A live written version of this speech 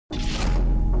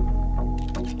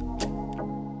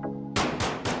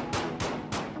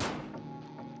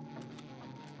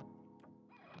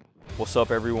What's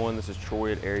up everyone, this is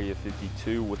Troy at Area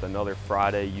 52 with another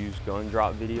Friday used gun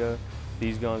drop video.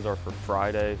 These guns are for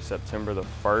Friday, September the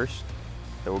 1st.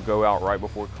 They will go out right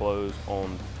before close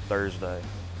on Thursday.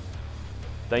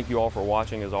 Thank you all for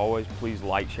watching. As always, please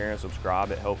like, share, and subscribe.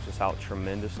 It helps us out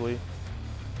tremendously.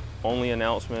 Only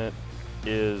announcement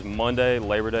is Monday,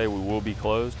 Labor Day, we will be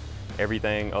closed.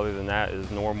 Everything other than that is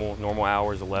normal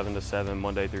hours, 11 to 7,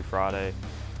 Monday through Friday,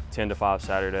 10 to 5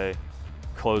 Saturday,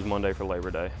 closed Monday for Labor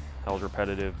Day. That was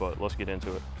repetitive, but let's get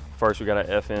into it. First, we got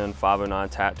an FN 509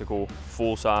 Tactical,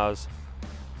 full size,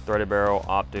 threaded barrel,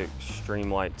 optic,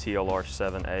 Streamlight TLR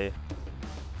 7A.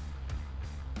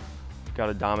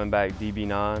 Got a Diamondback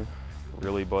DB9,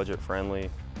 really budget friendly.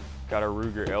 Got a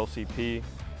Ruger LCP,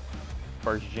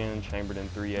 first gen, chambered in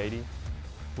 380.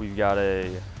 We've got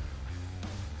a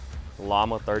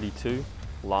Llama 32,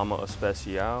 Llama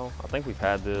Especial. I think we've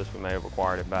had this, we may have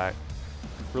acquired it back.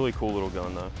 Really cool little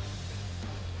gun though.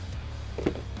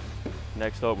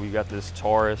 Next up, we've got this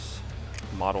Taurus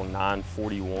model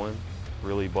 941,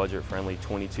 really budget friendly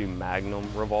 22 Magnum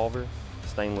revolver,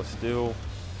 stainless steel,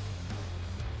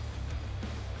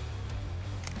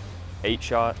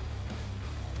 8-shot,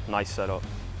 nice setup.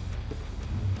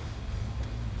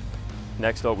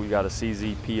 Next up, we've got a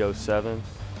CZ P07,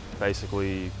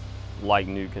 basically like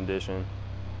new condition.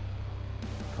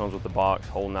 Comes with the box,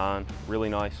 whole 9, really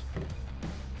nice.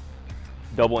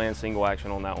 Double and single action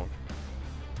on that one.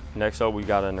 Next up, we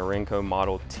got a Norinco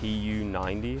model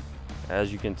TU90.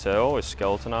 As you can tell, it's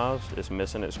skeletonized, it's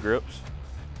missing its grips.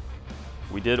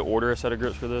 We did order a set of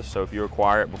grips for this, so if you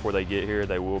acquire it before they get here,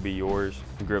 they will be yours.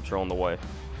 The grips are on the way.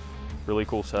 Really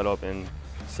cool setup in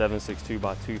 7.62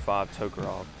 by 2.5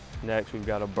 Tokarev. Next, we've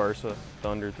got a Beretta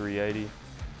Thunder 380.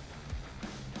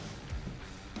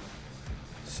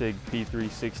 SIG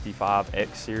P365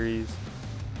 X series,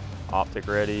 optic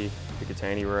ready,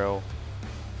 Picatinny rail.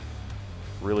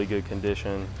 Really good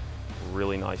condition,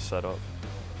 really nice setup.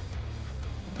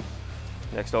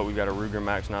 Next up, we've got a Ruger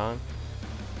Max 9.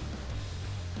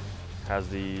 Has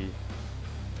the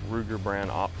Ruger brand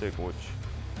optic, which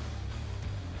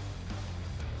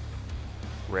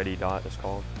Ready Dot is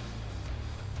called.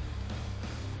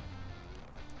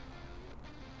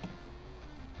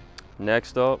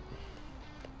 Next up,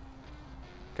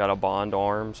 got a Bond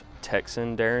Arms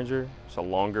Texan Derringer. It's a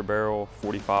longer barrel,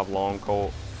 45 long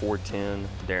Colt, 410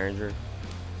 Derringer.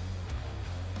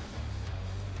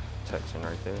 Texan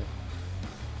right there.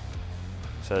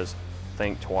 Says,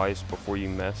 think twice before you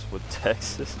mess with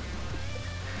Texas.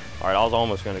 All right, I was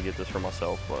almost gonna get this for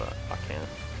myself, but I can't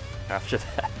after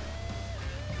that.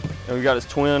 And we got his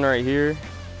twin right here.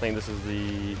 I think this is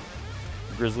the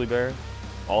Grizzly Bear.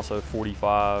 Also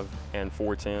 45 and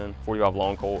 410, 45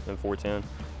 long Colt and 410.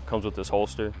 Comes with this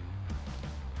holster.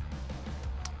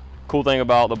 Cool thing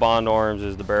about the Bond Arms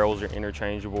is the barrels are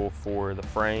interchangeable for the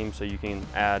frame, so you can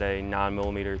add a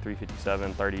 9mm,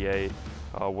 357, 38,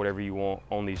 whatever you want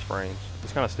on these frames.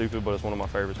 It's kind of stupid, but it's one of my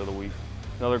favorites of the week.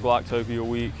 Another GLOCK-TOPIA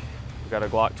week. We've got a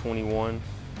Glock 21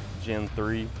 Gen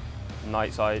 3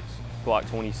 night sights, Glock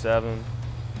 27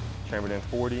 chambered in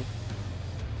 40,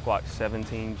 Glock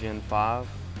 17 Gen 5.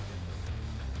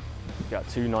 Got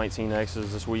two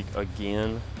 19Xs this week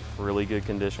again, really good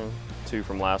condition. 2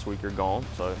 from last week are gone,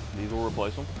 so these will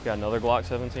replace them. Got another Glock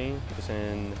 17, it's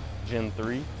in Gen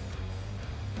 3.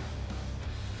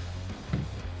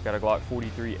 Got a Glock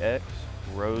 43X,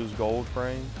 rose gold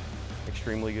frame,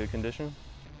 extremely good condition.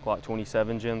 Glock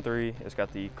 27 Gen 3, it's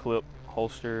got the clip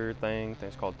holster thing, I think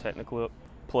it's called Techniclip.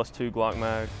 +2 Glock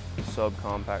mag,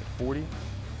 subcompact 40.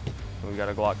 And we got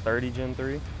a Glock 30 Gen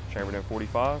 3, chambered in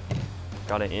 45.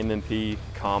 Got an M&P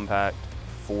compact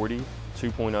 40,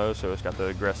 2.0, so it's got the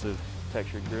aggressive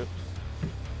textured grips.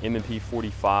 M&P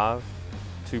 45,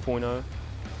 2.0,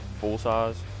 full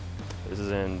size. This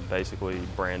is in basically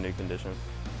brand new condition.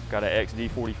 Got an XD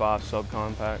 45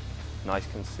 subcompact, nice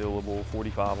concealable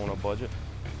 45 on a budget.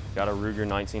 Got a Ruger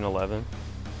 1911,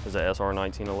 it's a SR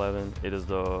 1911. It is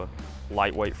the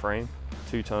lightweight frame,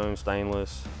 two-tone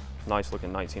stainless, nice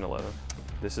looking 1911.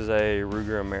 This is a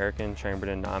Ruger American chambered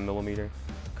in 9mm.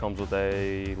 Comes with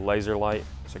a laser light,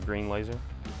 it's a green laser.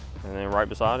 And then right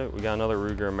beside it, we got another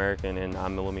Ruger American in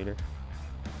 9mm.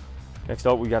 Next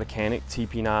up, we got a Canik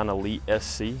TP9 Elite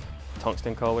SC,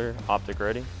 tungsten color, optic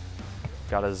ready.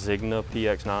 Got a Zigna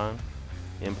PX9,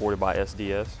 imported by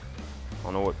SDS. I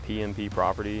don't know what PMP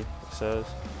property it says.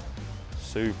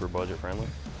 Super budget friendly.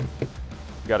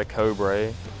 We got a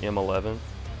Cobra M11,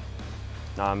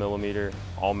 9mm,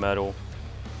 all metal.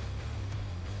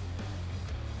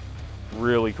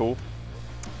 Really cool.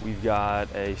 We've got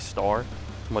a Star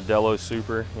Modelo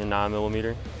Super in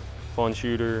 9mm. Fun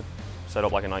shooter, set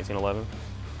up like a 1911.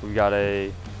 We've got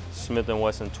a Smith &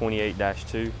 Wesson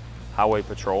 28-2 Highway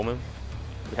Patrolman.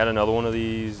 We had another one of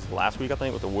these last week, I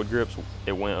think, with the wood grips.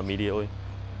 It went immediately.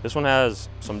 This one has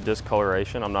some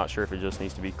discoloration. I'm not sure if it just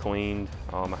needs to be cleaned.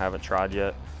 I haven't tried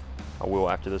yet. I will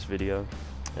after this video.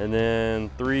 And then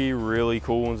 3 really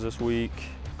cool ones this week.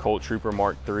 Colt Trooper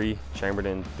Mark III, chambered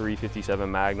in .357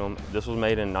 Magnum. This was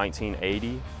made in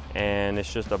 1980, and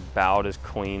it's just about as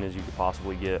clean as you could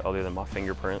possibly get other than my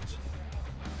fingerprints.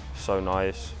 So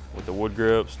nice. With the wood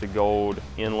grips, the gold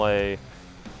inlay,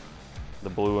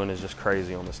 the blue one is just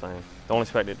crazy on this thing. Don't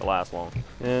expect it to last long.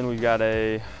 Then we've got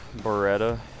a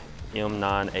Beretta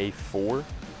M9A4.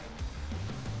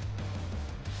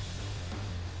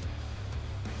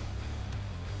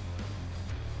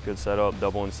 Good setup,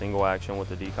 double and single action with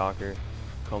the decocker.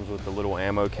 Comes with the little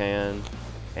ammo can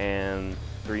and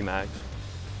 3 mags.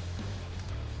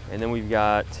 And then we've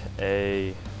got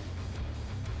a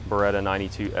Beretta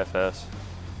 92 FS,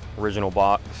 original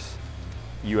box,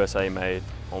 USA made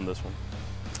on this one.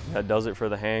 That does it for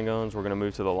the handguns. We're gonna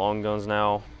move to the long guns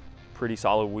now. Pretty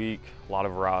solid week, a lot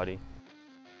of variety.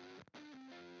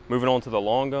 Moving on to the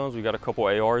long guns, we got a couple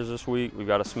ARs this week. We've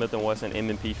got a Smith & Wesson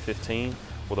M&P 15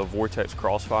 with a Vortex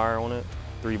crossfire on it,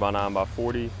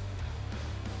 3x9x40.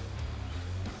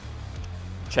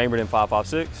 Chambered in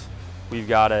 .556. We've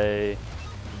got a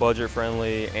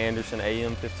budget-friendly Anderson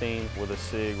AM-15 with a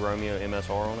SIG Romeo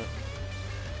MSR on it.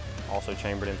 Also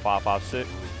chambered in .556.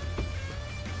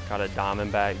 Got a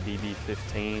Diamondback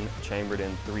DB-15 chambered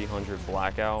in .300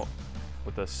 blackout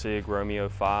with a SIG Romeo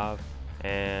 5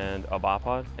 and a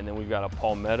bipod. And then we've got a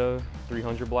Palmetto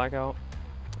 300 blackout,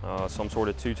 some sort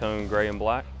of two-tone gray and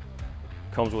black.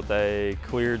 Comes with a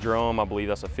clear drum, I believe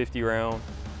that's a 50 round,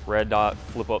 red dot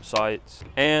flip-up sights,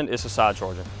 and it's a side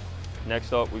charger.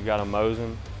 Next up, we've got a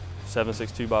Mosin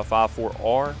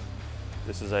 762x54R.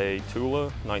 This is a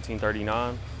Tula,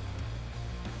 1939.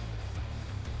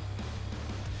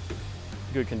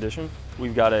 Good condition.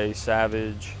 We've got a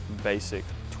Savage Basic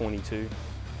 22.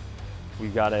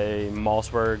 We've got a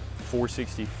Mossberg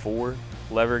 464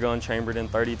 lever gun chambered in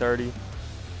 .30-30.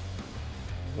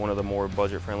 One of the more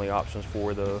budget-friendly options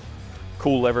for the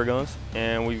cool lever guns.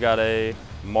 And we've got a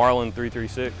Marlin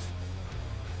 336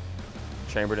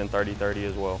 chambered in .30-30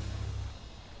 as well.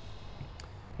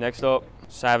 Next up,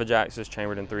 Savage Axis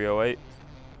chambered in .308.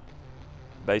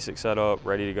 Basic setup,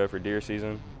 ready to go for deer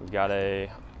season. We've got a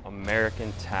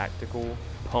American Tactical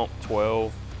Pump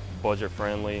 12,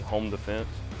 budget-friendly home defense.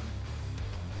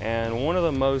 And one of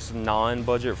the most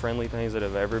non-budget friendly things that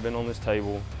have ever been on this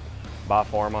table, by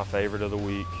far my favorite of the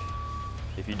week.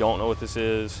 If you don't know what this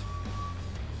is,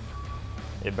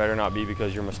 it better not be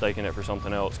because you're mistaking it for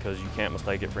something else, because you can't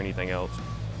mistake it for anything else.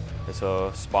 It's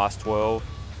a SPAS 12,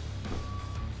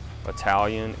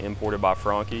 Italian, imported by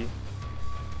FRANCHI,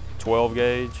 12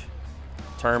 gauge,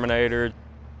 Terminator.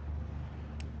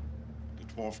 The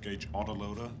 12 gauge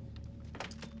autoloader.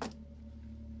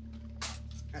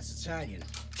 That's Italian.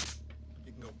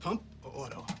 You can go pump or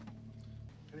auto.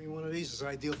 Any one of these is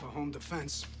ideal for home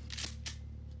defense.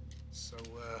 So,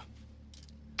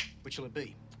 which will it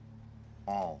be?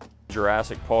 All.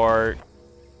 Jurassic Park.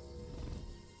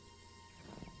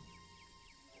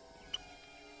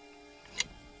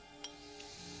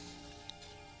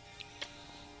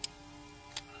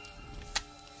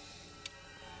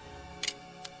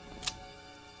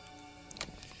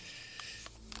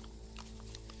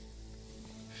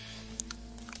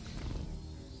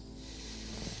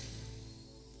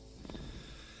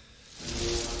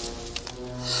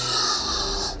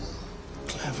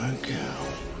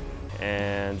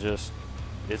 And just,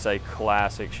 it's a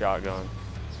classic shotgun.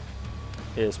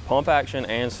 It's pump action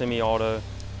and semi-auto.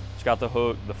 It's got the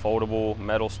hook, the foldable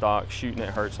metal stock. Shooting it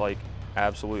hurts like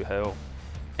absolute hell.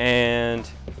 And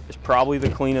it's probably the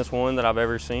cleanest one that I've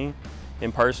ever seen.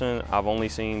 In person, I've only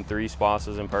seen 3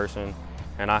 SPASs in person,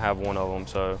 and I have one of them,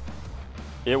 so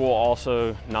it will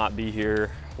also not be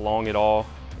here long at all.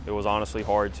 It was honestly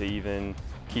hard to even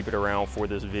keep it around for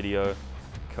this video,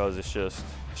 because it's just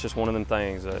one of them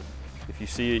things that if you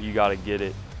see it, you got to get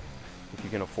it if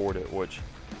you can afford it, which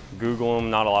Google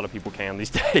them, not a lot of people can these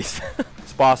days.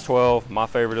 SPAS 12, my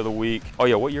favorite of the week. Oh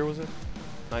yeah, what year was it?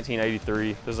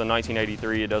 1983. This is a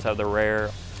 1983. It does have the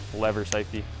rare lever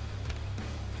safety.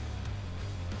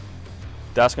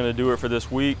 That's gonna do it for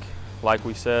this week. Like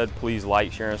we said, please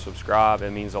like, share, and subscribe.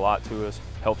 It means a lot to us,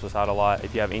 helps us out a lot.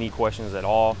 If you have any questions at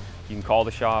all, you can call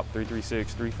the shop,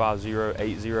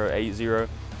 336-350-8080.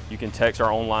 You can text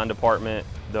our online department.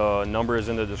 The number is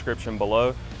in the description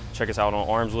below. Check us out on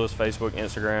Armslist, Facebook,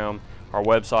 Instagram, our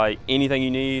website. Anything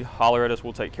you need, holler at us,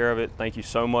 we'll take care of it. Thank you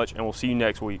so much, and we'll see you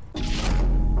next week.